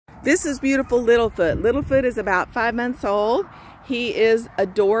This is beautiful Littlefoot. Littlefoot is about 5 months old. He is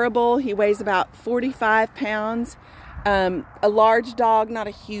adorable. He weighs about 45 pounds. A large dog, not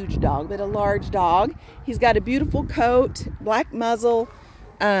a huge dog, but a large dog. He's got a beautiful coat, black muzzle,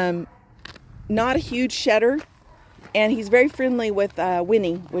 not a huge shedder, and he's very friendly with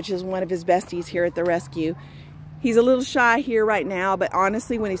Winnie, which is one of his besties here at the rescue. He's a little shy here right now, but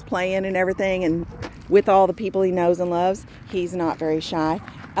honestly, when he's playing and everything and with all the people he knows and loves, he's not very shy.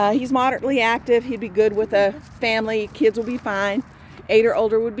 He's moderately active. He'd be good with a family. Kids will be fine. 8 or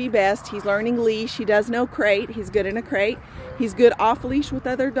older would be best. He's learning leash. He does know crate. He's good in a crate. He's good off leash with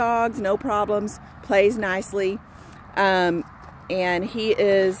other dogs. No problems. Plays nicely. And he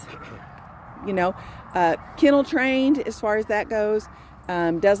is, you know, kennel trained as far as that goes.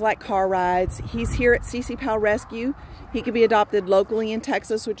 Does like car rides. He's here at CCPAL Rescue. He could be adopted locally in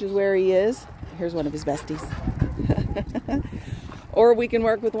Texas, which is where he is. Here's one of his besties. Or we can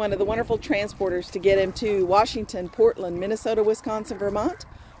work with one of the wonderful transporters to get him to Washington, Portland, Minnesota, Wisconsin, Vermont,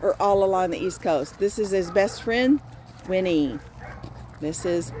 or all along the East Coast. This is his best friend, Winnie. This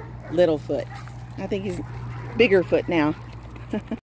is Littlefoot. I think he's Biggerfoot now.